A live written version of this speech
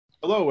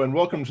Hello and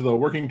welcome to the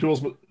Working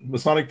Tools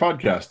Masonic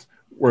Podcast,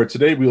 where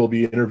today we will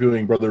be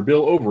interviewing Brother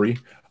Bill Overy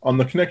on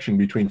the connection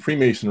between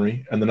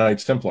Freemasonry and the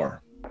Knights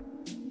Templar.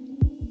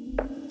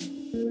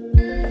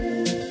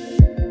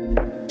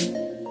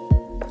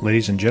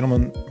 Ladies and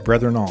gentlemen,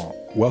 brethren all,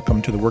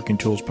 welcome to the Working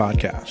Tools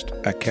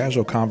Podcast, a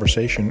casual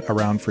conversation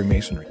around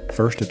Freemasonry.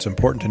 First, it's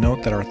important to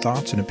note that our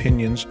thoughts and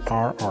opinions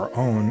are our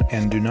own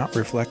and do not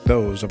reflect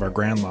those of our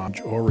Grand Lodge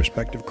or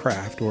respective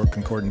craft or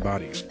concordant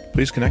bodies.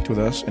 Please connect with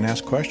us and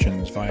ask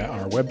questions via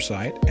our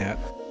website at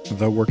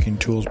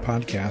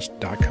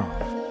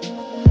theworkingtoolspodcast.com.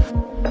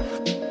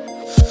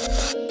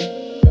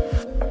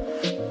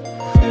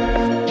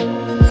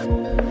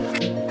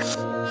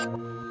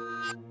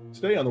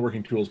 Today on the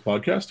Working Tools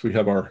Podcast, we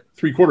have our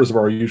three-quarters of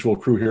our usual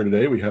crew here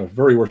today. We have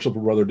Very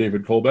Worshipful Brother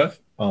David Colbeth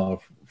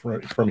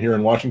from here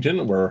in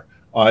Washington, where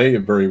I,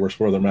 Very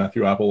Worshipful Brother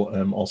Matthew Apple,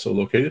 am also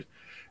located.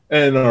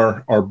 And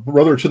our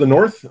brother to the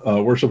north,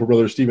 Worshipful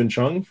Brother Stephen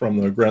Chung from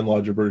the Grand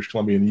Lodge of British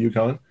Columbia in the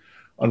Yukon.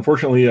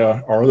 Unfortunately,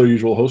 our other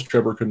usual host,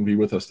 Trevor, couldn't be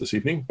with us this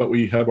evening, but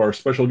we have our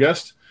special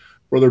guest,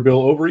 Brother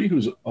Bill Overy,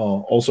 who's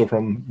also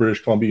from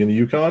British Columbia in the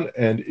Yukon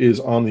and is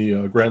on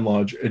the Grand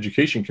Lodge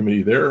Education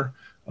Committee there.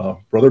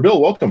 Brother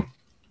Bill, welcome.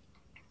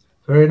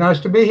 Very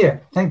nice to be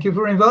here. Thank you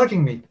for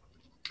inviting me.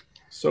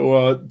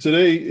 So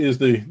today is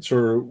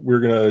we're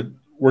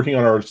working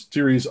on our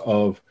series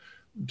of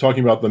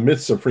talking about the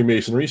myths of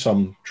Freemasonry,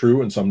 some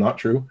true and some not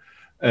true.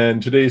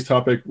 And today's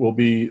topic will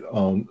be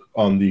on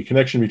the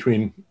connection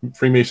between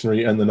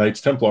Freemasonry and the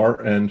Knights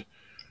Templar. And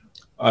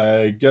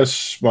I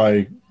guess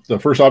the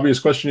first obvious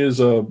question is,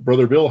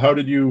 Brother Bill, how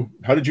did you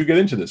get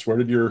into this? Where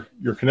did your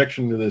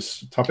connection to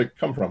this topic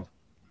come from?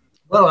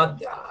 Well,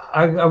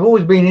 I've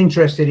always been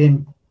interested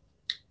in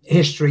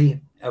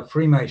history of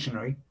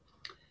Freemasonry,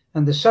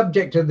 and the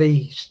subject of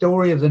the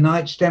story of the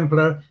Knights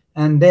Templar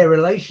and their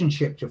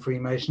relationship to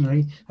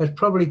Freemasonry has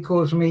probably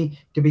caused me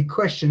to be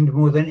questioned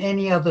more than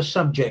any other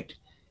subject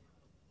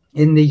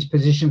in these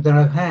positions that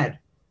I've had.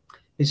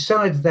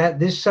 Besides that,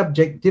 this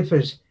subject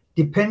differs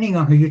depending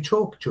on who you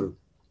talk to.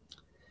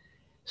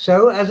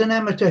 So, as an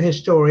amateur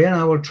historian,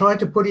 I will try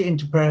to put it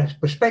into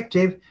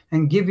perspective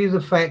and give you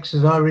the facts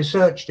as I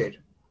researched it.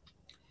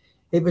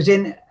 It was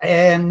in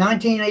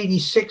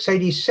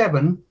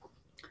 1986-87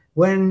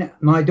 when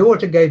my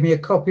daughter gave me a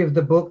copy of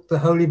the book, The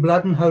Holy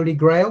Blood and Holy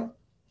Grail.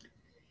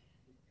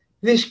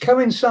 This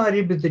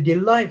coincided with the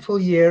delightful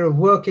year of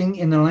working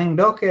in the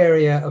Languedoc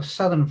area of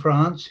southern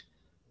France,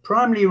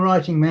 primarily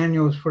writing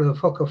manuals for the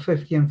Fokker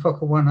 50 and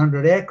Fokker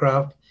 100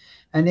 aircraft,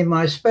 and in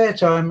my spare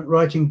time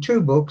writing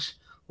two books.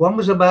 One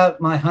was about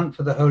my hunt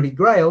for the Holy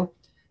Grail,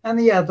 and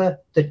the other,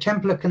 The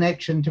Templar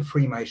Connection to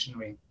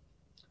Freemasonry.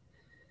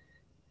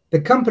 The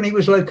company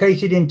was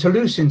located in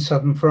Toulouse in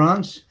southern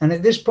France, and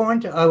at this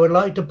point I would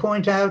like to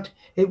point out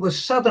it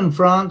was southern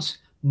France,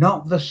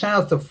 not the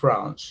south of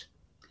France.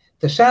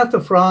 The south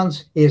of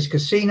France is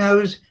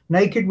casinos,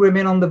 naked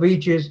women on the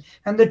beaches,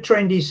 and the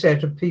trendy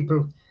set of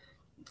people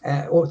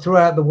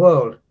throughout the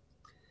world.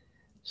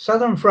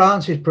 Southern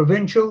France is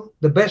provincial,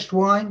 the best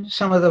wine,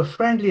 some of the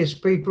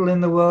friendliest people in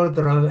the world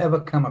that I've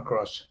ever come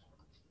across.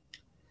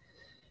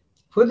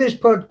 For this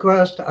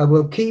podcast, I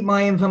will keep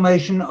my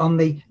information on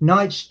the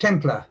Knights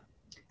Templar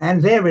and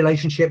their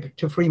relationship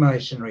to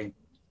Freemasonry.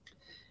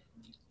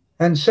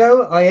 And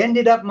so I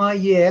ended up my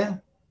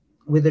year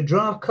with a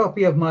draft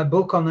copy of my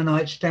book on the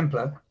Knights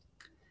Templar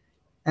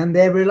and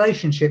their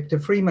relationship to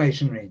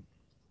Freemasonry.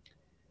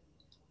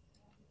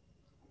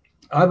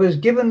 I was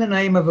given the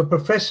name of a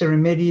professor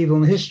in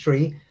medieval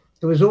history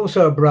who was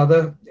also a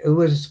brother who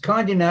was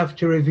kind enough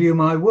to review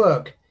my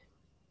work.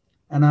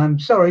 And I'm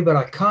sorry, but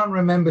I can't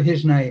remember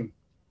his name.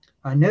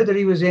 I know that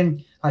he was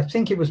I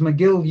think it was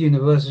McGill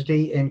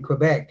University in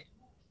Quebec.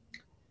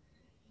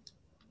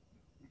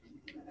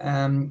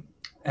 And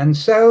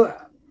so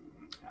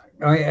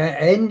I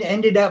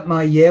ended up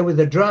my year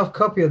with a draft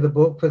copy of the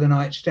book for the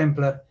Knights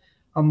Templar.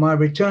 On my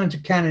return to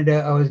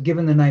Canada, I was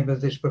given the name of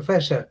this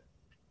professor.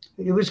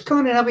 He was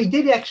kind enough, he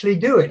did actually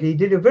do it. He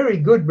did a very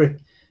good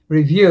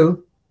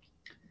review.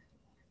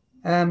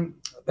 But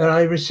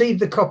I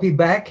received the copy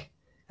back,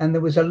 and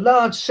there was a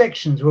large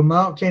sections were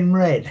marked in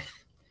red.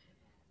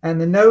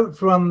 And the note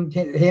from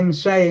him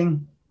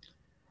saying,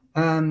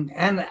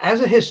 and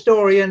as a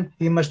historian,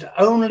 you must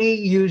only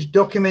use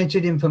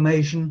documented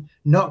information,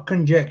 not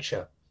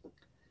conjecture.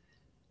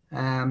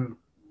 From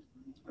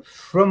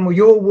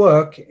your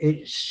work,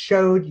 it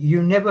showed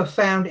you never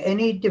found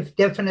any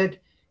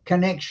definite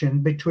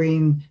connection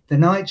between the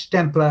Knights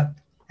Templar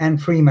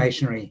and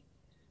Freemasonry,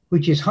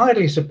 which is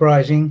highly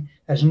surprising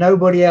as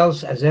nobody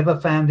else has ever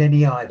found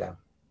any either.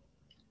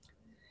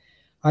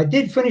 I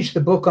did finish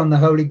the book on the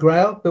Holy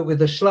Grail, but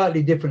with a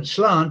slightly different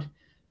slant,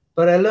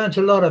 but I learned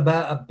a lot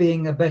about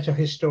being a better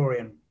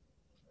historian.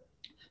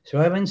 So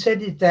having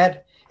said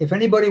that, if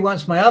anybody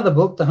wants my other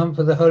book, The Hunt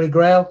for the Holy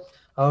Grail,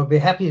 I would be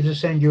happy to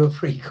send you a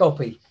free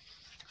copy.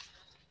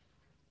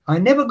 I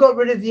never got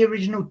rid of the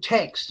original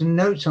text and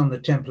notes on the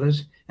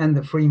Templars and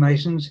the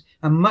Freemasons,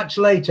 and much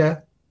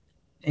later,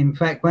 in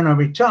fact, when I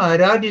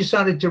retired, I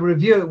decided to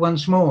review it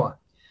once more.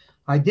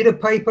 I did a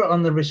paper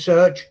on the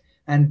research,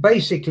 and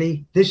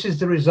basically this is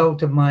the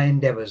result of my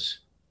endeavors.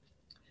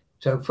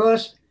 So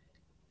first,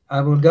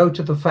 I will go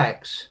to the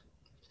facts.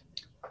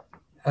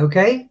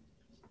 Okay?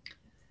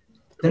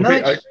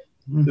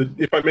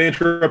 If I may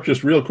interrupt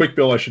just real quick,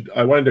 Bill,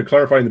 I wanted to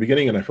clarify in the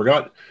beginning, and I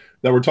forgot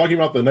that we're talking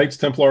about the Knights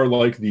Templar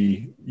like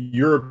the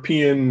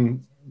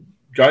European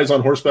guys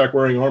on horseback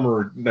wearing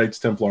armor Knights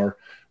Templar,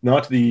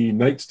 not the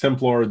Knights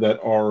Templar that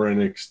are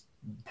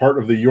part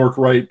of the York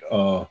Rite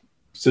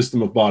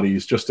system of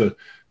bodies, just to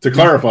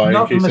clarify.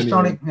 Not the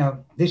Masonic,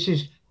 no. This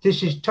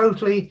is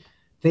totally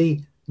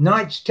the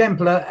Knights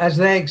Templar as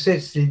they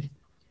existed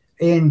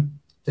in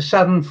the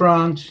southern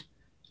France,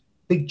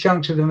 big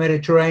chunks of the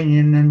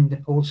Mediterranean,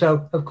 and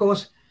also, of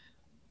course,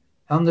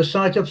 on the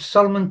site of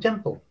Solomon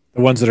Temple.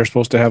 The ones that are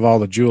supposed to have all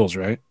the jewels,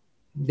 right?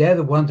 They're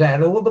the ones that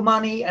had all the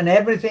money and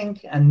everything,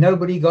 and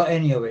nobody got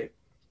any of it.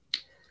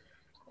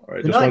 All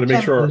right, just wanted to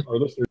make sure our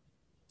listeners...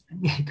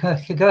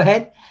 Go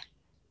ahead.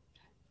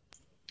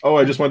 Oh,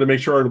 I just wanted to make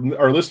sure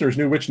our listeners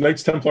knew which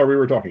Knights Templar we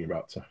were talking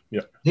about. So,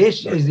 yeah.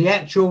 This is the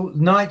actual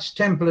Knights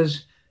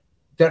Templars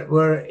that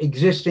were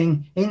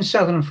existing in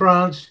southern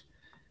France,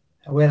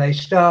 where they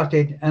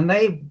started, and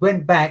they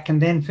went back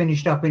and then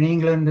finished up in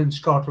England and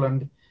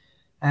Scotland,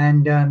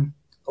 and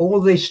all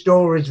these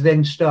stories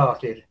then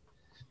started.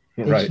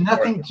 It's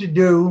nothing to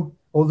do,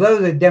 although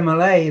the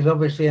Demolay is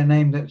obviously a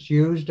name that's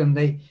used,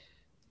 and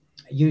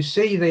you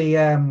see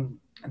the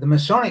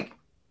Masonic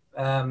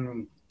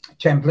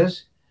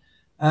Templars.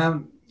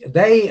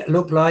 They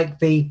look like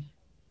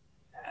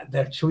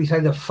shall we say,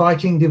 the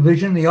fighting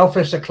division, the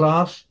officer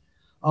class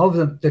of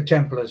the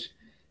Templars.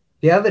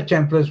 The other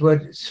Templars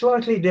were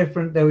slightly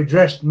different. They were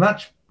dressed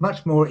much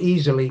more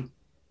easily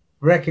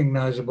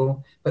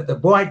recognizable, but the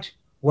white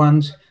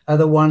ones are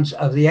the ones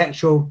of the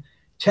actual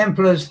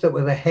Templars that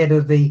were the head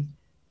of the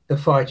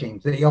fighting,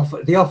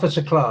 the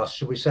officer class,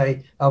 shall we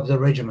say, of the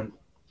regiment.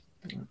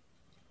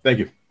 Thank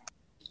you.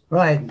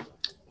 Right.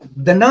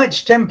 The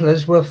Knights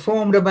Templars were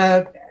formed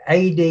about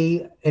AD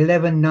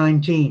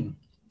 1119,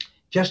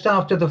 just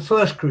after the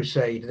First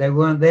Crusade. They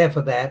weren't there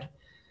for that.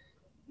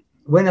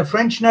 When a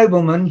French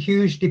nobleman,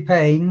 Hugues de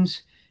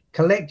Paynes,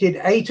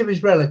 collected 8 of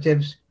his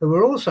relatives who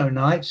were also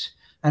knights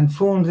and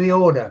formed the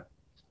order.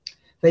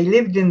 They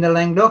lived in the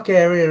Languedoc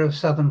area of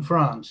southern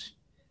France,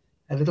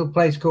 a little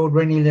place called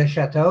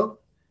Rennes-le-Château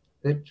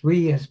that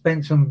we have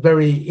spent some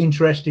very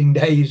interesting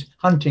days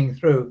hunting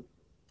through.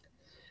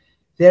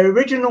 Their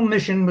original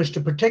mission was to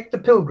protect the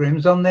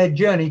pilgrims on their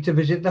journey to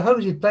visit the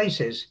holy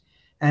places,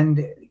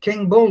 and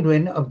King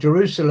Baldwin of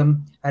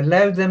Jerusalem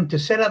allowed them to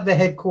set up their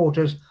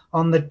headquarters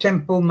on the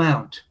Temple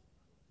Mount.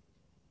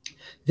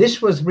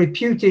 This was the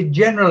reputed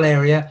general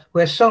area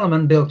where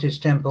Solomon built his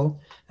temple,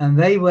 and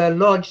they were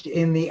lodged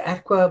in the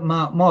Aqua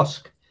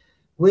Mosque,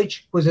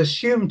 which was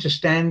assumed to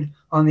stand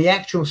on the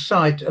actual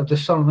site of the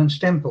Solomon's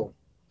temple.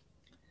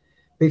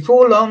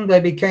 Before long,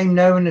 they became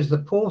known as the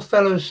Poor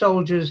Fellow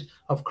Soldiers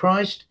of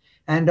Christ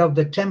and of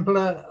the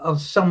Templar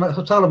of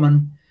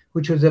Solomon,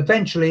 which was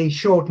eventually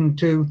shortened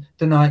to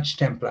the Knights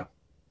Templar.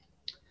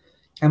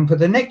 And for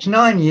the next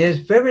 9 years,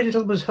 very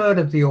little was heard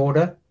of the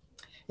order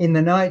of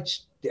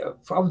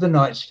the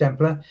Knights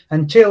Templar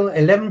until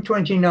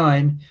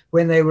 1129,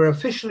 when they were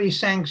officially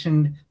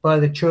sanctioned by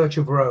the Church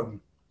of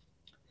Rome.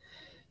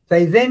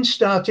 They then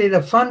started a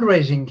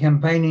fundraising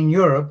campaign in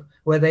Europe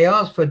where they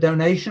asked for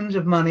donations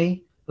of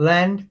money,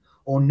 land,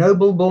 or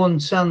noble-born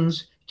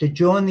sons to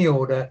join the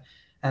order,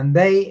 and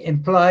they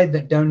implied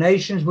that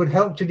donations would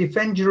help to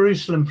defend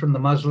Jerusalem from the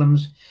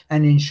Muslims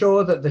and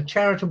ensure that the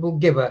charitable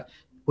giver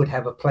would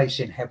have a place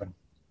in heaven.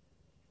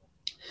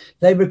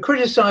 They were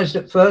criticized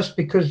at first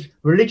because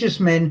religious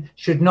men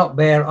should not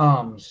bear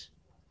arms,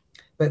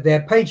 but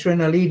their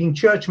patron, a leading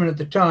churchman at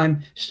the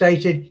time,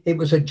 stated it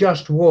was a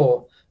just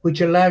war,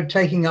 which allowed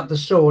taking up the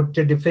sword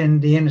to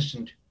defend the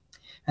innocent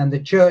and the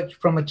church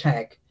from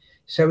attack.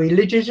 So he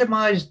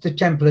legitimized the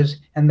Templars,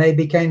 and they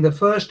became the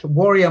first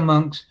warrior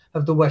monks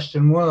of the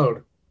Western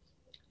world.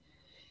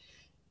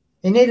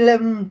 In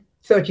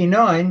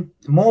 1139,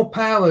 more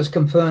power was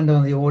conferred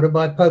on the order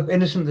by Pope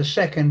Innocent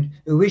II,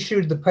 who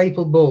issued the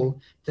papal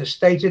bull that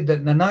stated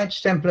that the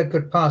Knights Templar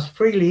could pass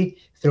freely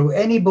through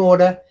any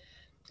border,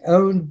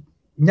 owned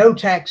no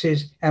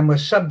taxes, and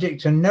was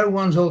subject to no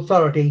one's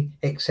authority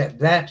except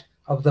that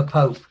of the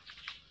Pope.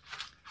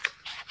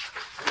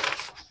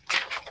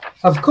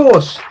 Of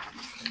course,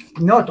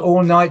 not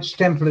all Knights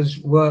Templars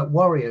were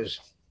warriors.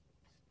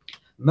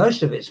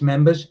 Most of its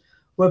members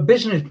were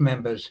business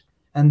members,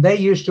 and they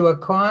used to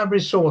acquire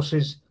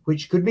resources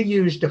which could be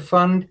used to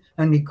fund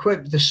and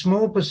equip the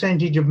small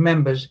percentage of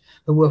members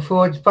who were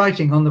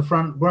fighting on the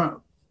front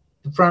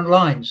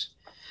lines.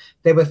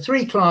 There were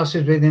 3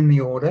 classes within the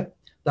order.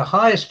 The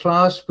highest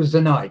class was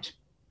the knight,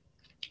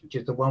 which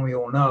is the one we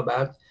all know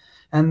about,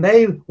 and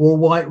they wore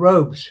white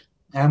robes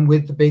and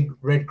with the big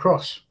red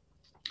cross.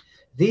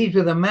 These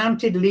were the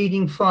mounted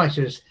leading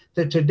fighters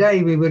that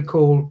today we would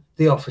call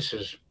the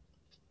officers.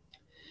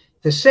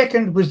 The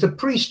second was the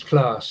priest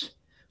class,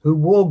 who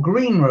wore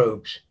green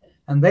robes,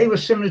 and they were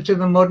similar to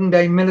the modern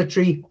day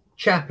military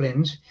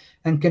chaplains,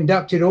 and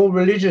conducted all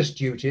religious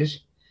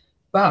duties,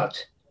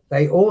 but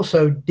they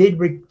also did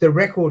the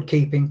record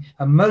keeping,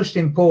 and most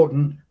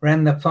important,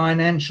 ran the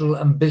financial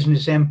and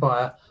business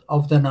empire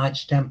of the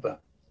Knights Templar.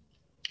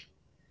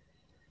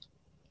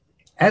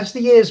 As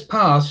the years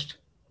passed,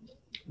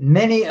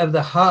 many of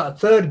the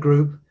third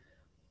group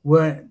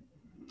were,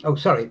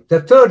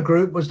 the third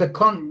group was the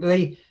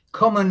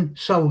common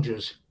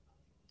soldiers,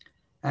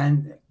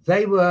 and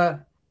they were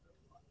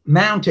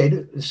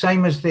mounted the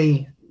same as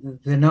the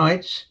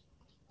knights,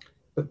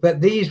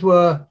 but these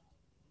wore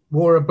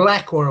a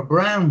black or a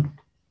brown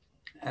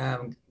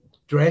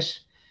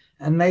dress,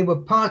 and they were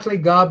partly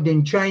garbed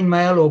in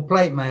chainmail or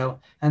plate mail,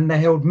 and they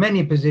held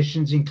many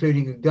positions,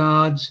 including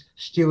guards,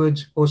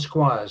 stewards, or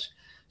squires.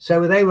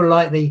 So they were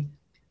like the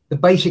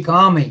basic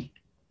army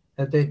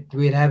that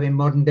we'd have in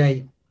modern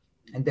day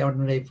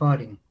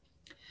fighting.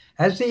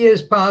 As the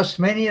years passed,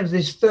 many of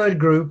this third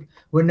group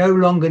were no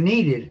longer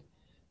needed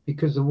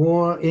because the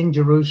war in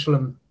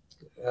Jerusalem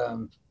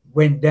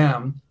went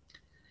down,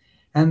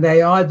 and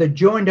they either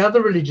joined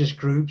other religious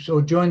groups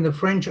or joined the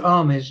French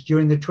armies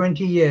during the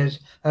 20 years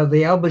of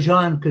the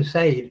Albigensian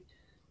Crusade,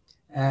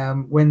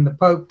 when the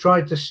Pope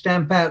tried to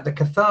stamp out the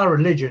Cathar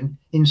religion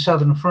in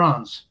southern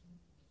France.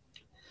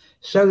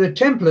 So the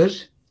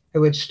Templars,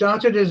 who had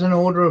started as an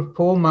order of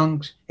poor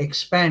monks,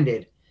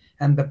 expanded,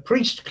 and the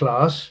priest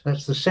class,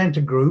 that's the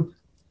center group,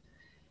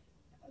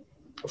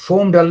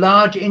 formed a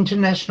large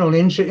international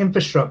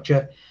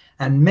infrastructure,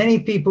 and many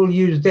people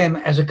used them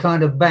as a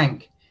kind of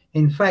bank.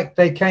 In fact,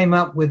 they came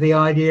up with the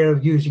idea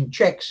of using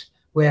checks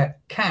where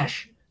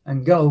cash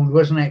and gold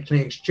wasn't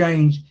actually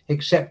exchanged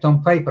except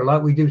on paper,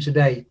 like we do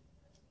today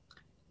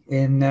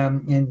in our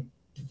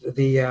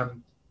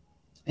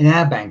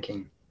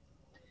banking.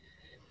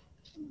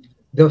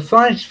 The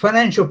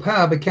financial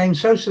power became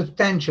so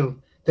substantial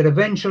that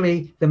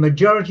eventually the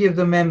majority of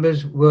the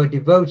members were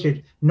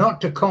devoted not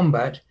to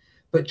combat,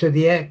 but to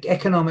the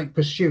economic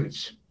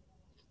pursuits.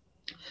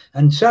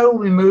 And so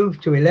we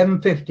moved to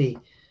 1150,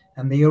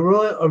 and the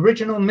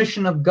original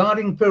mission of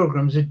guarding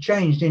pilgrims had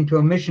changed into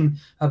a mission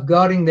of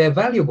guarding their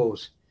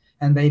valuables,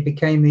 and they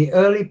became the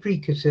early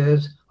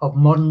precursors of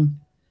modern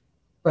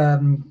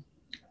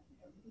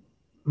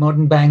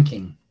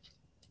banking.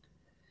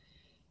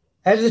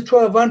 As the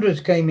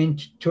 1200s came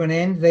to an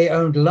end, they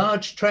owned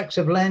large tracts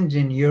of land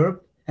in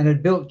Europe and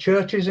had built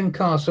churches and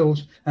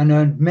castles and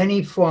owned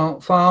many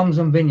farms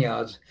and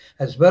vineyards,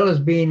 as well as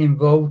being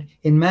involved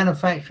in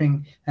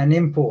manufacturing and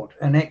import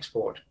and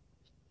export.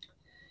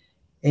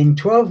 In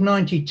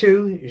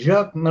 1292,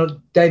 Jacques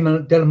de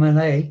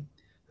Molay,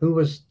 who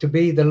was to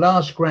be the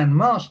last Grand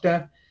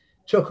Master,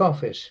 took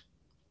office.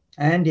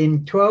 And in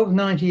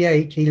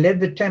 1298, he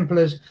led the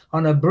Templars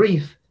on a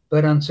brief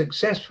but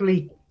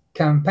unsuccessfully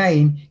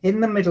campaign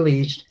in the Middle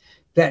East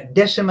that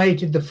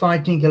decimated the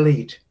fighting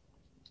elite.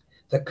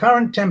 The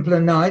current Templar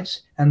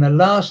Knights and the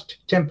last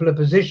Templar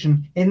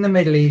position in the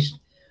Middle East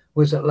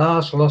was at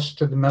last lost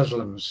to the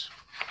Muslims.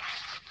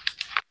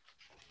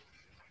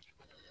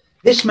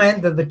 This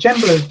meant that the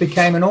Templars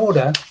became an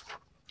order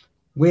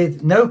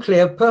with no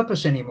clear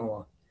purpose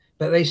anymore,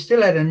 but they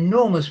still had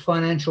enormous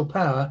financial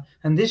power,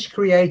 and this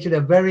created a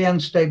very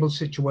unstable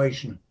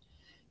situation.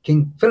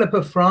 King Philip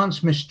of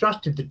France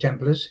mistrusted the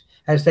Templars,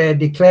 as they had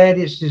declared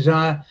its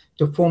desire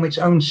to form its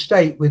own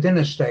state within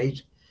a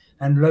state,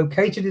 and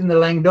located in the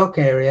Languedoc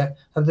area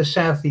of the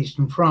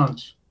southeastern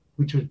France,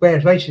 which was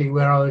basically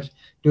where I was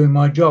doing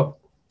my job.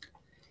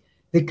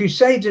 The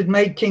Crusades had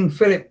made King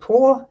Philip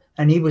poor,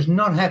 and he was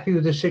not happy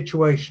with the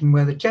situation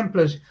where the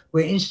Templars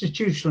were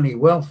institutionally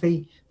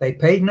wealthy, they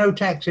paid no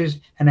taxes,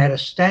 and had a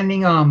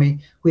standing army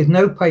with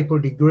no papal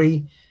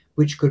degree,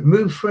 which could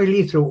move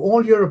freely through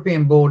all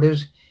European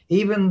borders.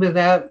 Even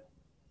without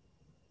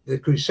the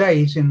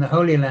Crusades in the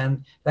Holy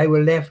Land, they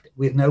were left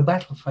with no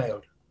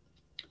battlefield.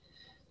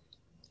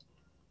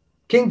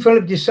 King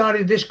Philip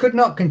decided this could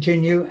not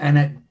continue, and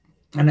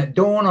at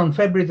dawn on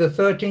February the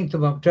 13th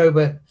of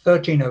October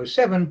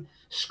 1307,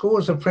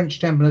 scores of French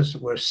Templars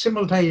were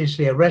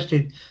simultaneously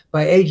arrested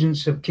by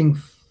agents of King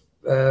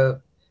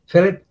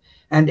Philip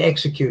and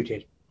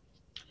executed.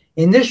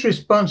 In this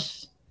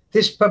response,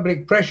 this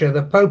public pressure,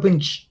 the Pope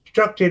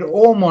instructed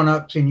all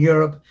monarchs in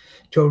Europe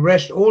to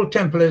arrest all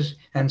Templars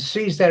and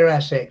seize their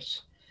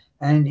assets.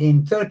 And in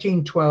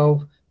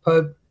 1312,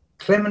 Pope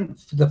Clement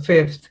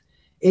V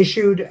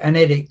issued an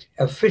edict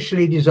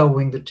officially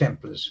dissolving the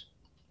Templars.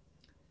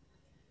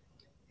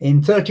 In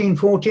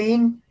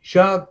 1314,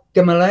 Jacques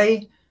de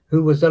Molay,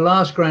 who was the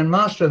last Grand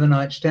Master of the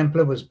Knights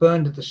Templar, was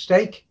burned at the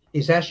stake,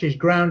 his ashes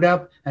ground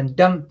up and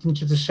dumped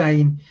into the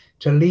Seine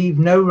to leave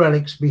no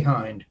relics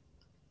behind.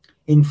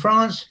 In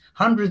France,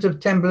 hundreds of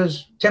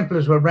Templars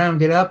were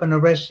rounded up and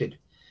arrested,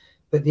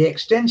 but the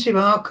extensive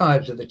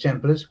archives of the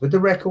Templars, with the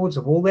records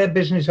of all their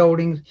business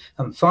holdings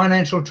and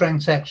financial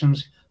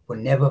transactions, were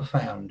never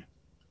found.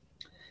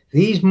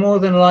 These more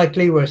than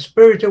likely were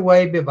spirited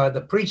away by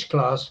the priest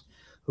class,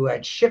 who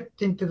had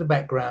shipped into the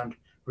background,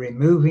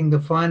 removing the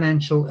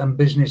financial and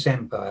business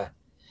empire.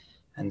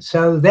 And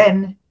so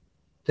then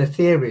the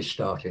theories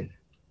started,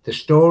 the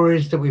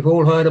stories that we've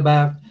all heard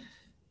about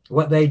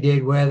what they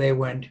did, where they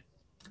went.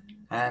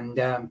 And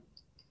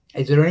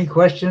is there any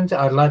questions?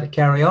 I'd like to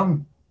carry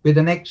on with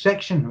the next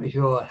section if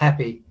you're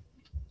happy.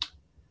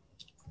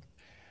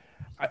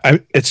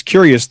 It's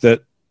curious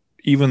that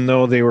even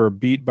though they were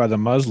beat by the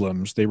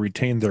Muslims, they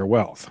retained their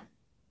wealth.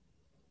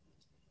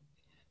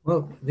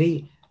 Well,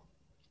 they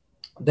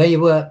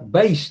were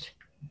based,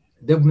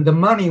 the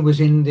money was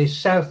in the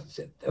south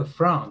of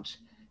France,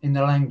 in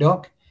the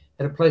Languedoc,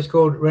 at a place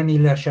called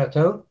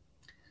Rennes-le-Château.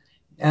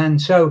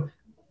 And so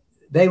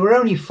they were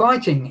only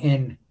fighting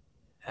in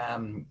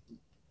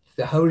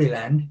the Holy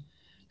Land.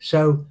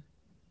 So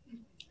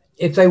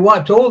if they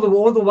wiped all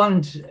the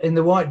ones in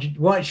the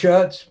white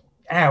shirts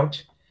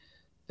out,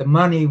 the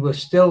money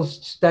was still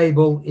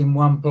stable in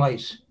one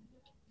place.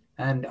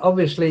 And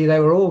obviously they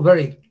were all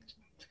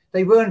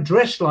they weren't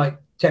dressed like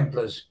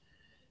Templars.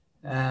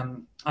 I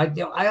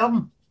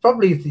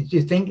probably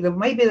think that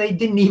maybe they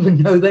didn't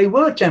even know they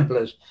were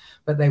Templars,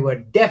 but they were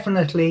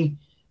definitely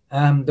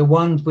the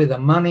ones with the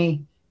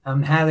money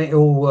and how it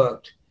all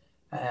worked.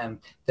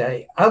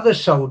 The other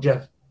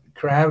soldier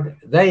crowd,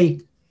 they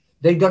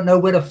got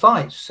nowhere to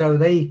fight, so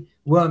they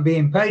weren't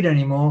being paid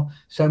anymore.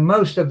 So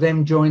most of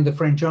them joined the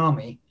French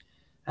army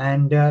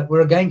and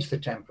were against the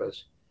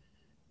Templars.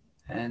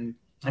 And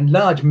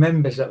large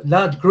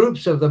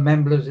groups of the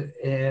members,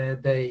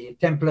 the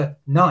Templar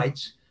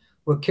Knights,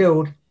 were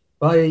killed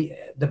by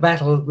the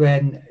battle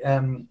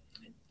when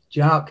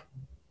Jacques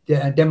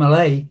de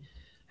Molay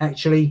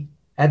actually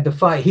had the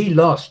fight. He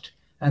lost,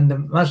 and the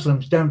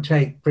Muslims don't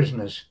take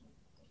prisoners.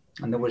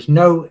 And there was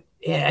no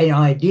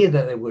idea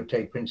that they would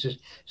take prisoners.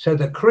 So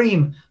the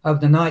cream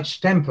of the Knights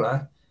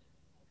Templar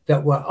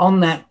that were on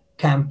that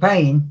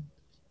campaign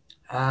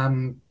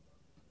were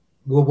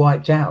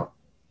wiped out.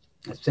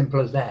 As simple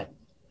as that.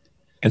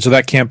 And so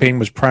that campaign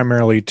was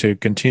primarily to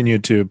continue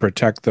to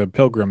protect the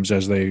pilgrims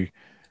as they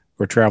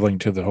were traveling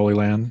to the Holy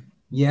Land?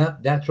 Yeah,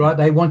 that's right.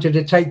 They wanted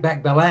to take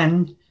back the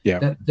land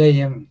that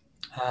the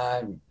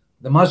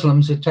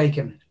Muslims had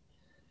taken.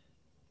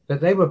 But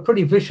they were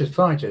pretty vicious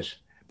fighters.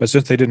 But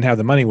since they didn't have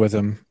the money with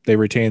them, they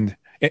retained,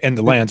 and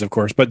the lands, of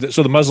course. But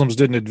so the Muslims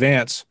didn't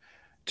advance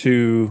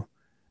to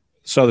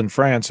southern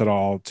France at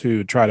all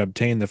to try to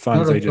obtain the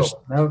funds.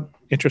 No.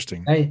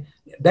 Interesting.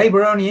 They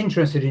were only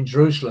interested in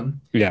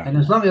Jerusalem. Yeah. And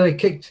as long as they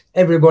kicked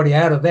everybody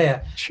out of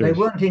there, sure. They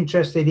weren't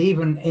interested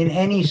even in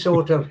any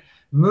sort of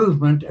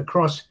movement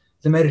across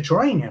the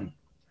Mediterranean.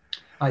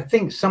 I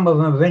think some of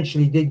them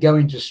eventually did go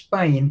into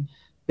Spain,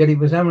 but it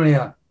was only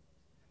a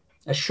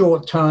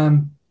short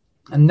time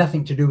and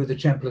nothing to do with the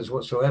Templars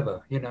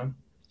whatsoever, you know.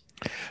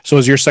 So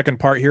is your second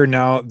part here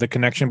now the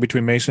connection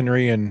between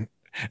Masonry and...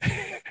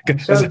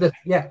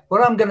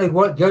 what I'm going to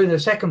go to the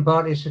second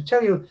part is to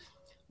tell you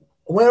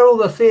where all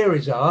the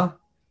theories are.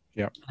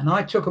 Yeah. And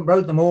I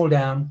wrote them all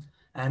down,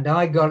 and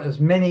I got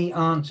as many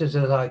answers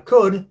as I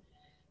could.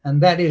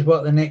 And that is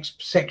what the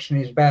next section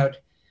is about,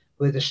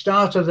 with the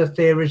start of the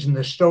theories and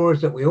the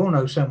stories that we all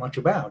know so much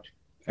about.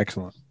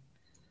 Excellent.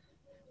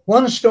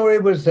 One story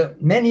was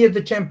that many of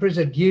the Templars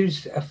had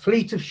used a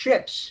fleet of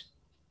ships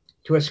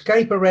to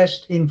escape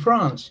arrest in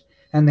France,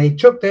 and they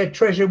took their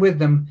treasure with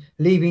them,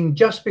 leaving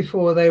just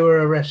before they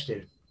were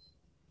arrested.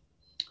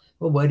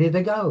 Well, where did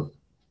they go?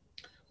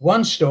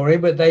 One story,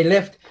 but they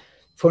left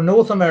for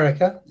North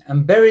America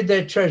and buried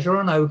their treasure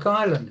on Oak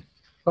Island.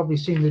 Probably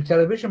seen the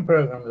television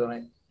programs on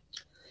it,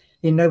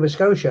 in Nova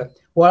Scotia,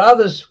 while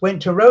others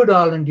went to Rhode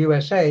Island,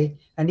 USA,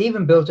 and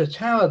even built a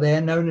tower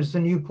there known as the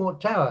Newport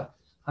Tower.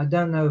 I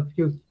don't know if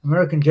you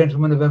American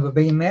gentlemen have ever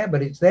been there,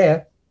 but it's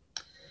there.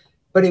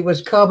 But it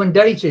was carbon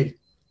dated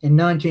in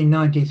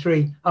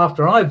 1993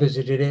 after I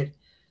visited it,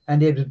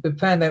 and it was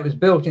found that it was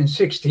built in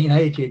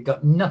 1680. It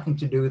got nothing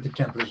to do with the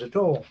Templars at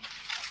all.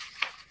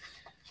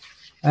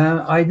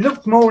 I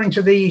looked more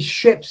into these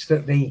ships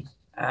that they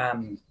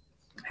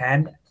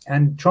had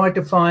and tried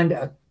to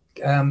find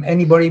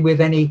anybody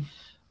with any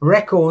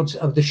records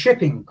of the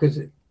shipping, because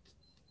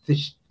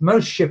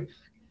most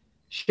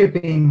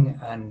shipping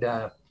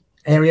and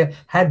area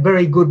had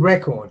very good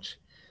records.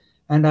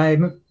 And I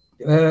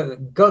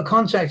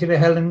contacted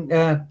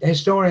a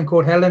historian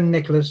called Helen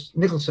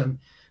Nicholson,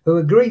 who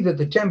agreed that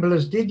the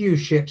Templars did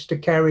use ships to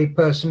carry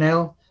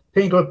personnel,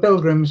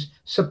 pilgrims,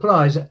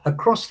 supplies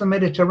across the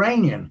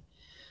Mediterranean.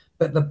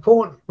 But the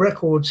port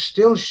records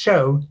still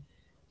show,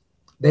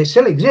 they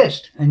still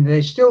exist, and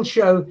they still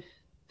show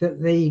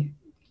that they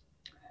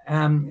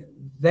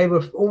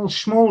were all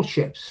small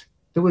ships.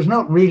 There was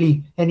not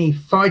really any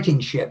fighting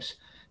ships.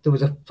 There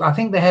was I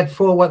think they had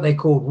 4 what they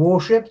called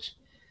warships,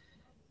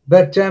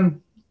 but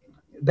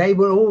they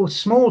were all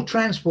small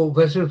transport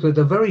vessels with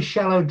a very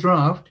shallow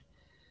draft.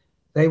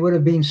 They would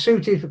have been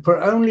suited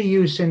for only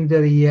use in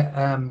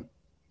the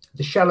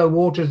shallow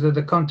waters of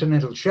the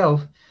continental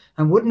shelf,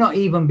 and would not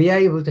even be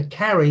able to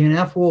carry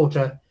enough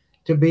water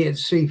to be at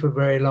sea for a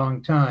very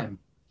long time.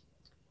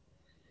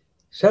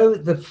 So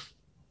the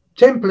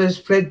Templars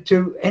fled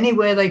to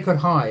anywhere they could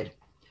hide.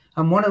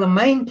 And one of the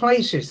main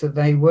places that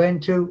they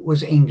went to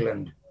was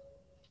England.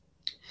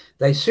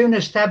 They soon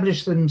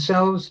established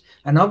themselves,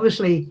 and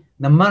obviously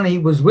the money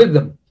was with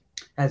them.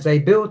 as they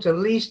built at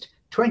least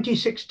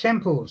 26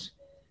 temples,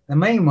 the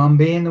main one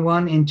being the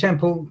one in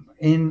Temple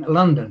in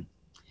London.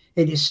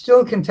 It is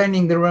still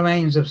containing the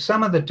remains of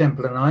some of the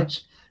Templar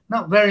Knights,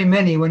 not very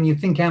many when you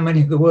think how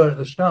many there were at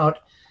the start,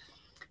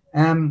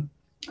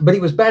 but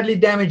it was badly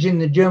damaged in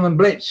the German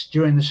Blitz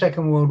during the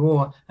Second World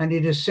War, and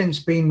it has since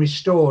been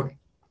restored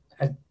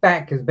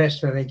back as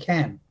best as they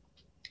can.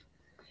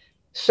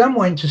 Some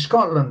went to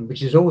Scotland,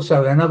 which is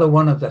also another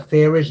one of the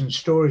theories and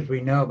stories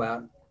we know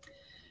about,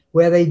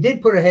 where they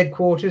did put a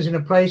headquarters in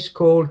a place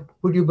called,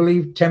 would you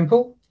believe,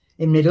 Temple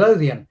in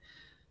Midlothian.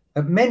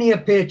 But many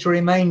appeared to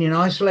remain in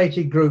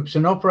isolated groups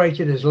and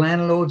operated as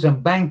landlords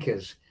and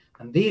bankers,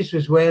 and these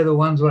was where the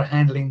ones were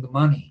handling the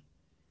money.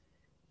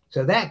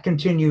 So that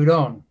continued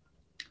on.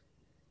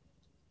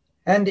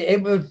 And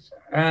it was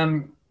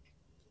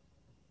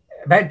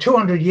about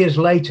 200 years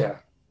later,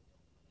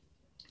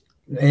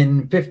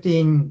 in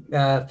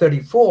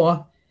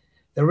 1534,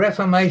 the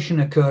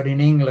Reformation occurred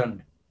in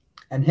England,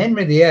 and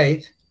Henry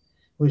VIII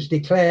was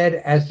declared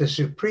as the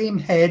supreme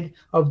head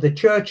of the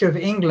Church of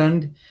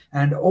England,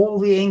 and all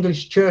the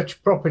English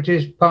church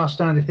properties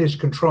passed under his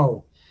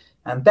control.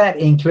 And that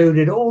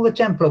included all the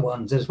Templar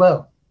ones as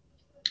well.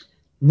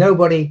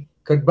 Nobody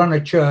could run a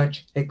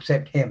church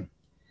except him.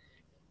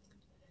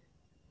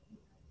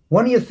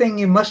 One of the things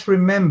you must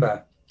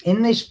remember,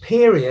 in this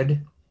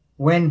period,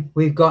 when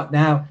we've got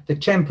now the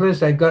Templars,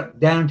 they've got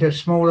down to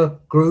smaller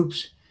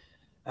groups.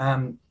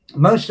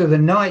 Most of the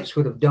knights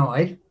would have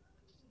died.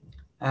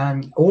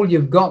 And all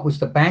you've got was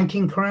the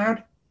banking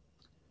crowd.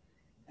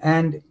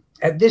 And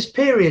at this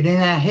period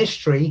in our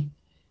history,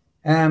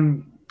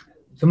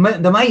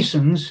 the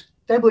Masons,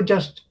 they were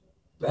just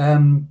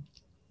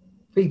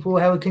people,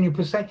 how can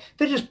you say?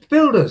 They're just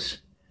builders.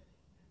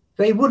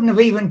 They wouldn't have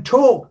even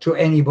talked to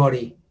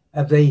anybody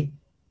of the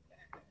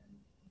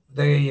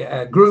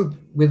group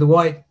with the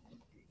white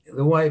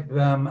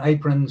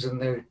aprons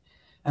and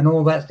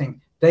all that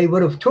thing. They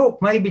would have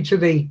talked maybe to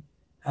the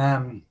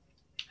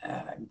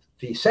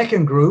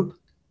second group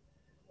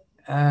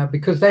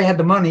because they had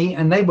the money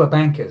and they were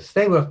bankers.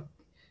 They were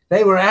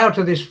out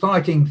of this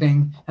fighting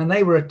thing, and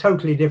they were a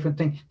totally different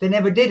thing. They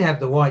never did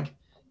have the white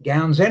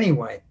gowns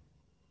anyway.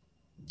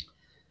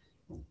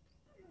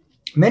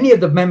 Many of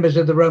the members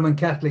of the Roman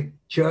Catholic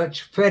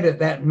Church fled at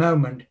that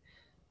moment,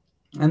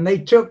 and they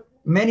took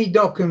many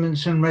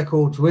documents and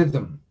records with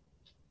them.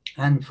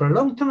 And for a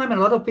long time, a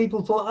lot of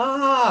people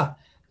thought,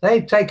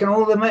 they've taken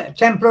all the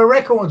Templar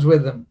records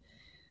with them.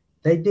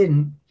 They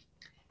didn't.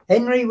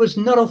 Henry was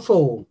not a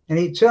fool, and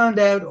it turned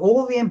out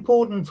all the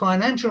important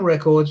financial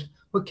records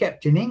were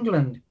kept in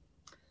England,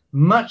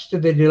 much to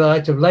the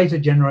delight of later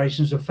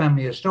generations of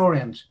family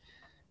historians.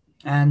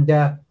 And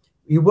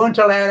you weren't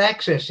allowed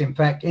access, in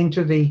fact,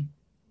 into the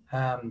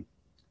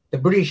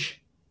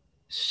British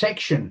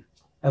section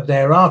of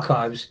their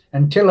archives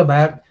until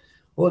about,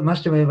 it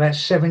must have been about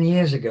 7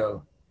 years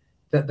ago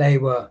that they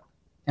were.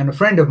 And a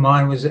friend of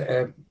mine was,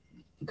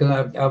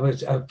 because I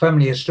was a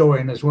family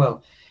historian as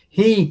well,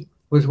 he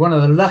was one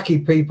of the lucky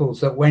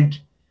peoples that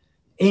went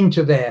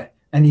into there,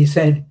 and he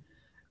said,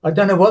 I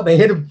don't know what they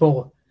hid them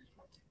for.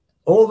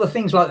 All the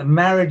things like the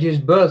marriages,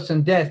 births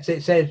and deaths,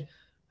 it said,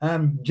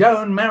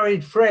 Joan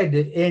married Fred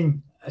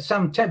in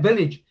some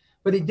village,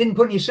 but it didn't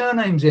put any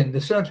surnames in.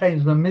 The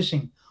surnames were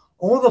missing.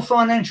 All the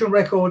financial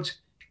records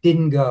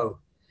didn't go.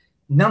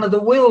 None of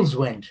the wills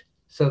went.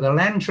 So the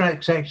land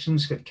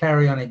transactions could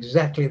carry on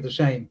exactly the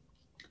same.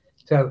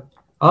 So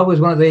I was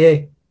one of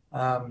the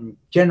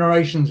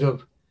generations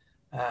of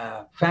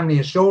family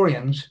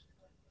historians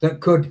that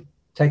could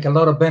take a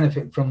lot of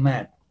benefit from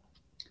that.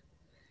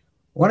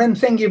 One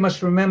thing you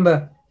must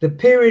remember, the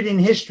period in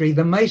history,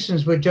 the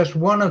Masons were just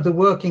one of the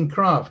working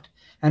craft,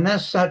 and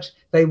as such,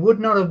 they would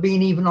not have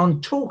been even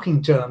on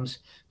talking terms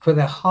for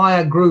the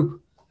higher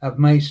group of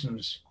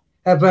Masons,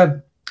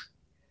 of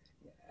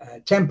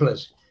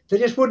Templars. They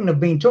just wouldn't have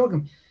been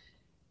talking.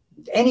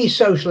 Any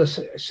social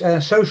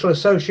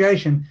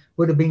association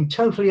would have been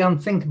totally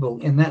unthinkable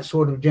in that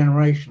sort of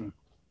generation.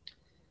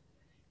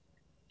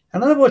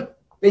 Another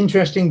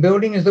interesting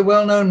building is the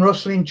well-known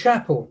Rosslyn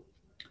Chapel.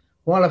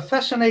 While a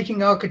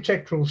fascinating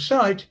architectural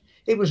site,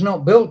 it was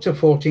not built to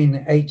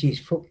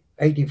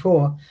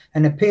 1484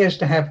 and appears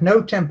to have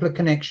no Templar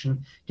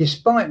connection,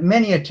 despite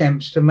many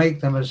attempts to make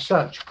them as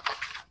such.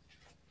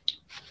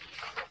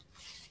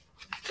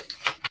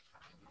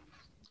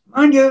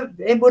 Mind you,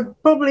 it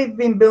would probably have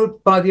been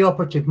built by the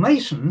operative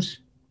Masons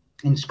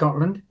in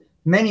Scotland,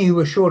 many who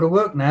were short of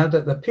work now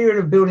that the period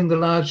of building the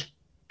large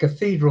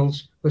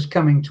cathedrals was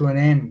coming to an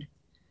end.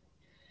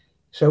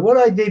 So what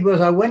I did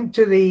was I went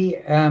to the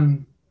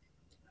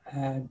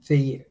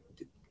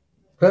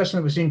person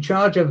that was in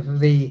charge of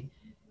the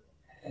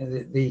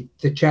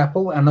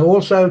chapel, and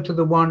also to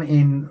the one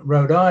in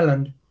Rhode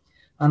Island,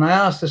 and I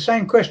asked the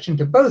same question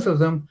to both of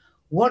them: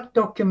 what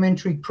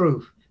documentary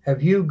proof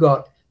have you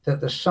got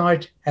that the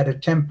site had a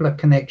Templar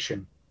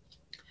connection?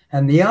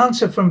 And the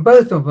answer from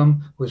both of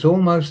them was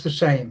almost the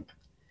same: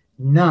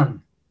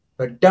 none.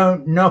 But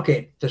don't knock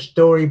it, the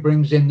story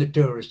brings in the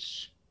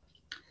tourists.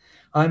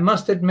 I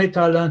must admit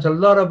I learned a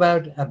lot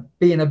about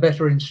being a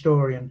better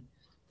historian.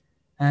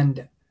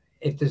 And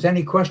if there's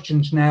any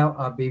questions now,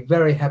 I'll be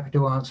very happy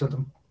to answer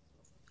them.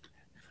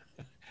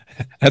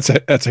 That's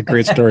a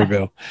great story,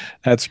 Bill.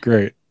 That's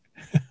great.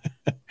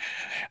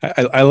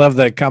 I love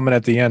that comment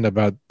at the end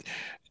about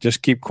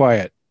just keep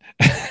quiet.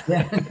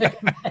 Yeah.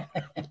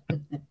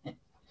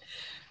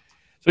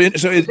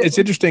 So it's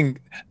interesting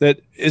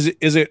that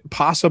is it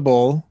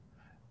possible,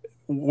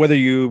 whether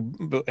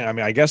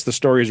I guess the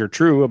stories are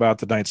true about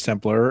the Knights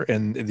Templar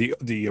and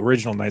the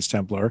original Knights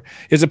Templar.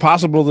 Is it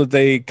possible that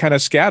they kind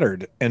of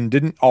scattered and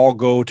didn't all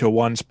go to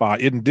one spot?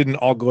 Didn't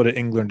all go to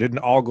England, didn't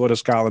all go to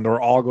Scotland, or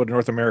all go to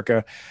North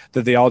America,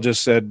 that they all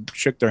just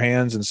shook their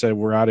hands and said,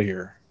 we're out of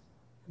here?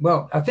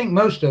 Well, I think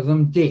most of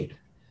them did.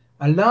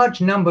 A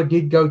large number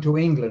did go to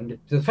England.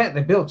 The fact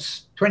they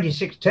built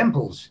 26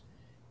 temples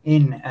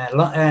in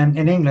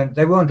England,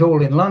 they weren't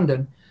all in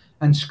London.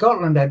 And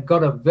Scotland had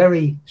got a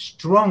very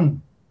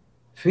strong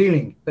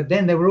feeling, but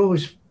then they were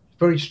always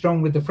very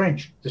strong with the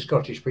French, the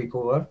Scottish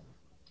people were.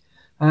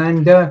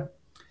 And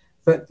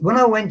but when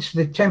I went to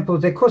the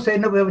temples, of course, they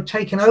were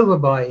taken over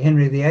by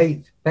Henry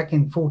VIII back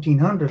in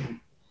 1400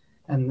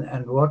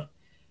 and what.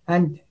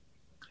 And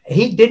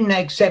he didn't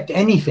accept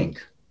anything.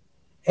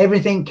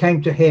 Everything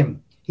came to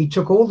him. He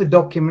took all the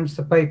documents,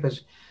 the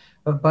papers.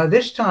 But by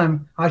this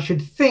time, I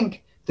should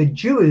think the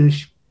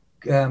Jewish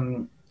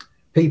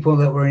people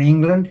that were in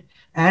England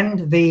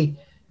and the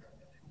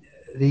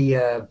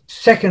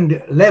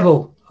second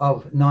level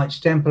of Knights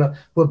Templar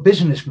were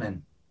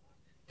businessmen.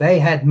 They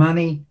had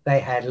money, they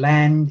had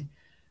land,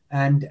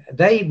 and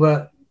they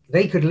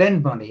could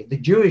lend money. The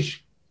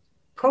Jewish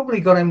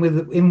probably got in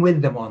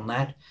with them on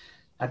that.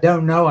 I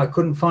don't know. I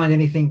couldn't find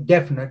anything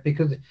definite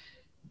because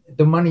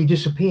the money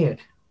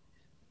disappeared.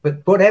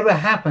 But whatever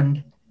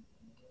happened,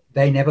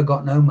 they never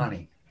got no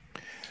money.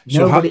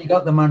 Nobody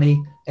got the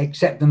money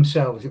except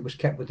themselves. It was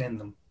kept within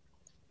them.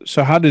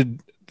 So how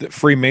did the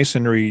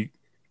Freemasonry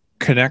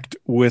connect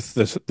with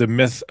the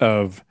myth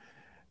of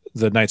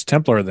the Knights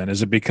Templar then?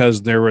 Is it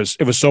because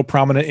it was so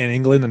prominent in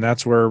England, and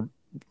that's where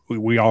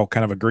we all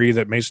kind of agree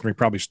that Masonry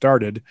probably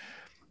started,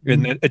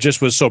 and it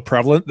just was so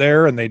prevalent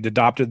there, and they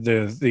adopted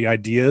the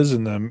ideas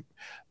and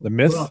the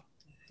myth? Well,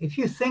 if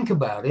you think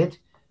about it,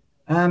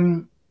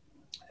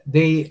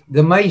 the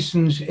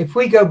Masons, if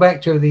we go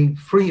back to the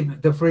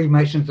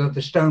Freemasons or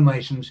the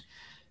stonemasons,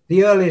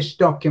 the earliest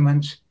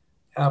documents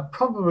are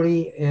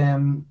probably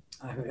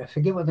I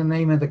forget what the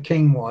name of the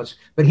king was,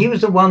 but he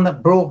was the one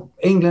that brought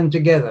England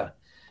together,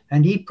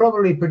 and he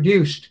probably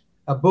produced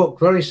a book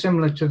very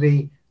similar to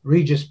the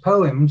Regius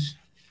Poems,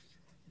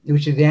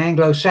 which is the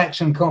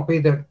Anglo-Saxon copy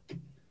that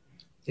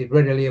is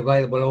readily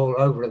available all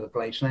over the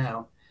place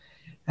now.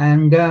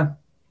 And there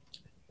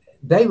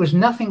was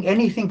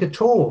anything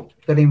at all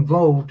that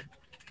involved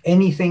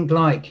anything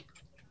like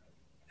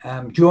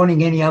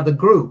joining any other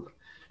group.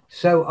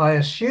 So I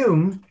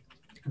assume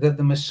that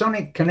the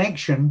Masonic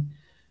connection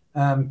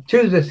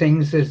to the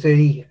things is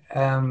the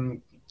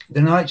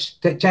Knights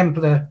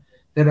Templar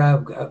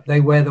that they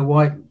wear the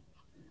white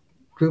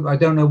group. I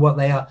don't know what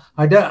they are.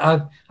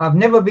 I've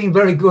never been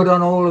very good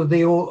on all of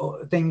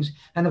the things.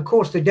 And of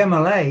course, the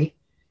Demolay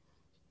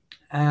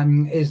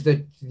is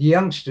the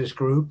youngsters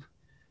group.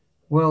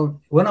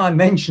 Well, when I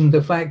mentioned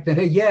the fact that,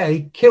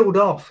 he killed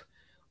off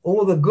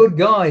all the good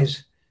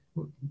guys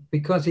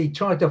because he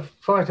tried to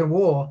fight a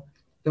war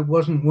that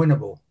wasn't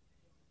winnable.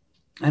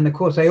 And of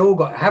course, they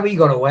all how he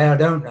got away, I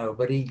don't know,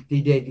 but he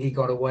did, he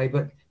got away,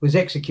 but was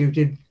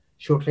executed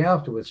shortly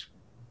afterwards.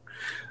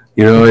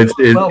 You know,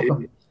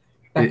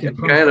 I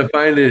kind of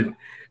find it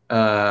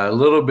a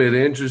little bit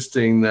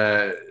interesting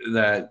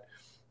that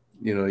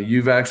you know,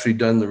 you've actually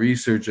done the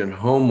research and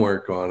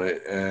homework on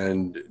it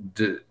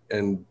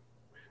and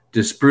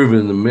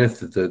disproven the myth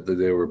that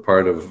they were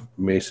part of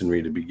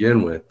Masonry to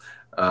begin with.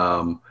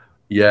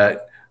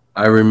 Yet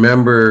I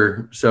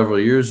remember several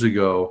years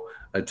ago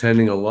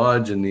attending a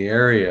lodge in the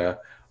area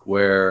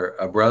where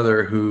a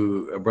brother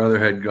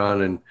had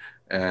gone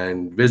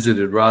and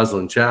visited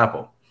Roslyn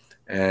Chapel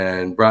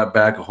and brought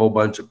back a whole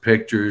bunch of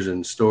pictures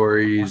and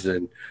stories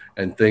and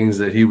things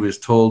that he was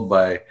told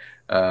by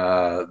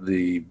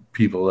the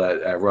people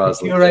at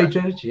Roslyn.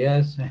 Curators,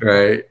 yes.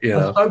 Right. You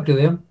know, I spoke to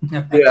them.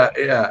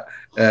 Yeah.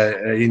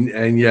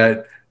 And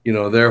yet, you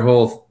know, their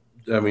whole,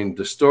 I mean,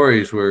 the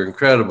stories were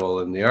incredible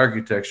and the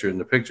architecture and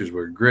the pictures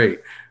were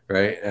great.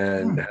 Right.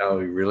 And how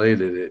he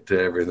related it to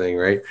everything.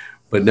 Right.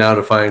 But now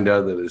to find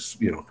out that it's,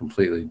 you know,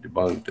 completely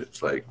debunked,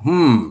 it's like,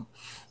 Well,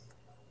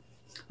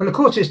 of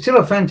course, it's still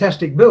a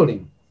fantastic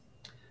building.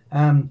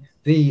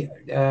 The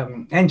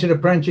Entered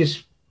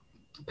Apprentice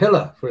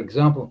pillar, for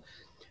example,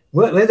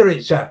 whether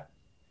it's a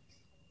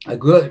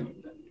good,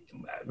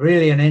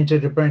 really an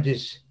Entered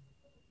Apprentice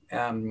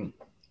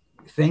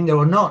thing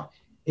or not,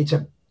 it's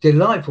a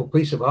delightful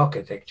piece of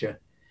architecture.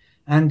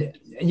 And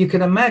you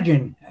can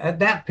imagine at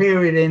that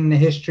period in the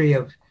history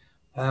of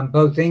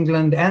both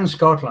England and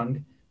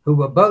Scotland, who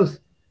were both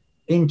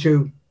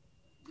into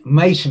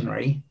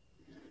masonry,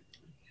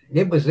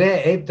 it was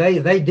there.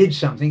 They did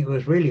something that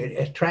was really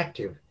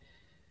attractive.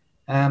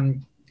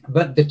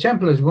 but the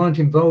Templars weren't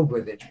involved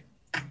with it.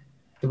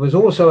 There was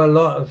also a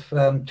lot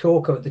of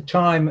talk at the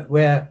time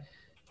where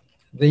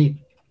the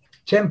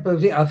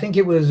Templars, I think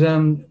it was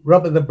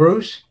Robert the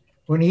Bruce,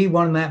 when he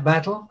won that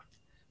battle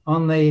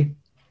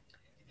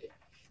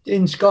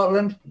in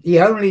Scotland, he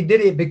only did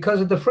it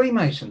because of the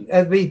Freemason,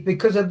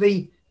 because of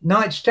the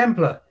Knights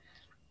Templar.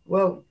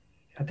 Well,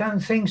 I don't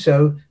think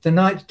so. The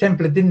Knights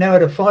Templar didn't know how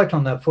to fight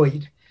on their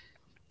feet.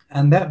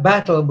 And that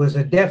battle was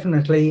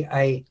definitely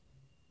a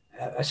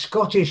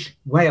Scottish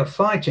way of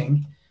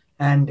fighting,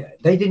 and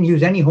they didn't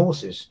use any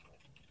horses.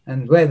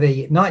 And where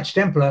the Knights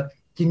Templar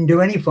didn't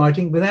do any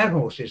fighting without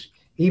horses.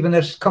 Even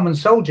a common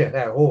soldier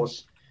had a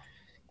horse.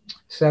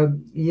 So,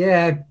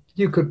 yeah,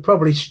 you could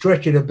probably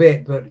stretch it a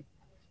bit, but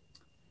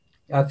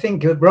I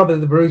think that Robert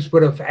the Bruce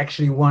would have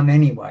actually won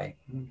anyway.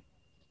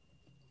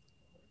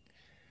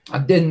 I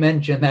didn't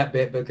mention that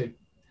bit because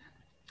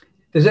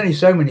there's only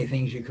so many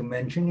things you can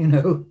mention, you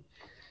know.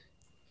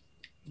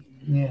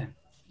 Yeah.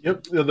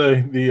 Yep.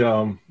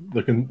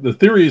 The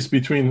theories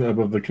between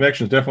of the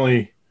connections,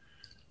 definitely,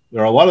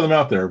 there are a lot of them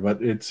out there,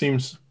 but it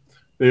seems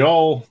they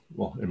all,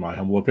 well, in my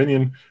humble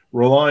opinion,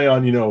 rely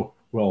on,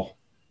 well,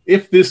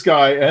 if this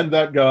guy and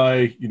that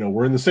guy,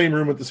 were in the same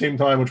room at the same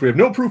time, which we have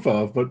no proof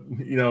of, but,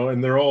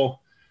 and they're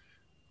all,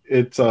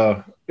 it's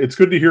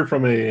good to hear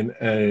from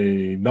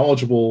a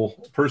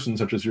knowledgeable person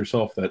such as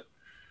yourself that,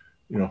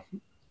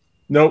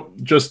 no,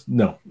 just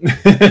no.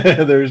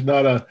 There's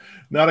not a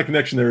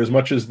connection there as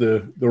much as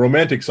the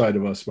romantic side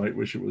of us might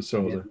wish it was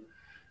so. Yeah.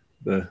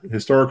 The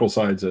historical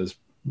side says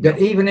that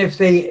even if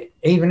the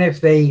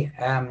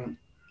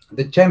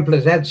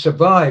Templars had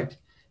survived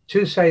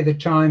to say the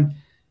time,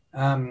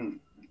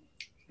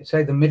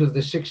 say the middle of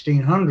the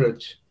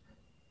 1600s,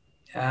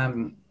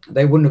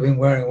 they wouldn't have been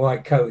wearing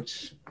white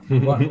coats,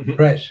 white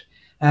dress,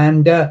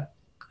 and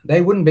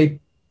they wouldn't be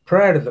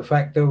proud of the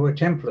fact they were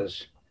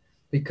Templars.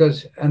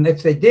 And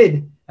if they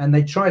did, and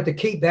they tried to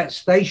keep that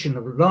station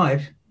of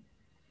life,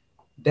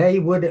 they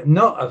would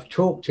not have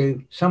talked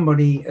to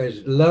somebody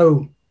as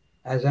low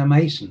as a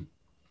Mason,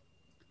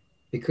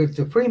 because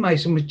the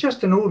Freemason was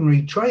just an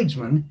ordinary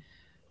tradesman,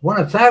 one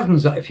of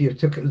thousands. If you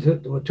took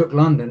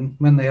London,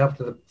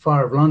 after the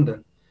fire of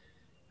London,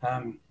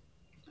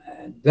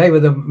 they were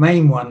the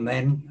main one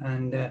then,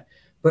 and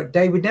but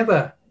they would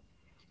never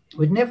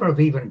have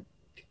even.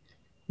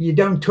 You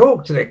don't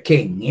talk to the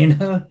king,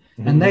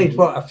 and that's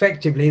what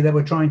effectively they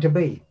were trying to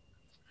be.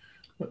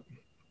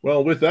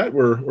 Well, with that,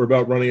 we're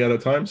about running out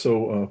of time.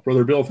 So,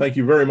 Brother Bill, thank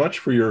you very much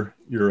for your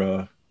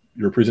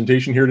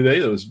presentation here today.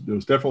 It was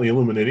definitely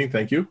illuminating.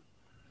 Thank you.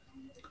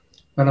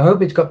 And I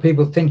hope it's got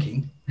people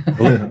thinking.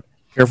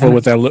 Careful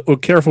with that.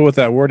 Careful with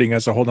that wording.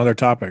 That's a whole other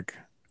topic.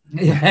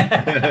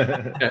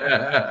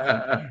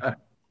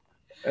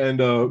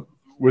 And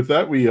with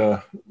that,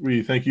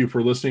 we thank you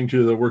for listening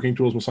to the Working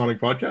Tools Masonic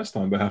Podcast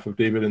on behalf of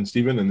David and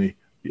Stephen and the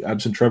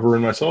absent Trevor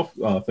and myself.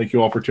 Thank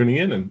you all for tuning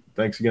in, and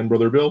thanks again,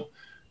 Brother Bill.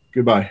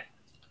 Goodbye.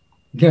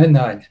 Good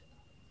night.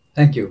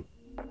 Thank you.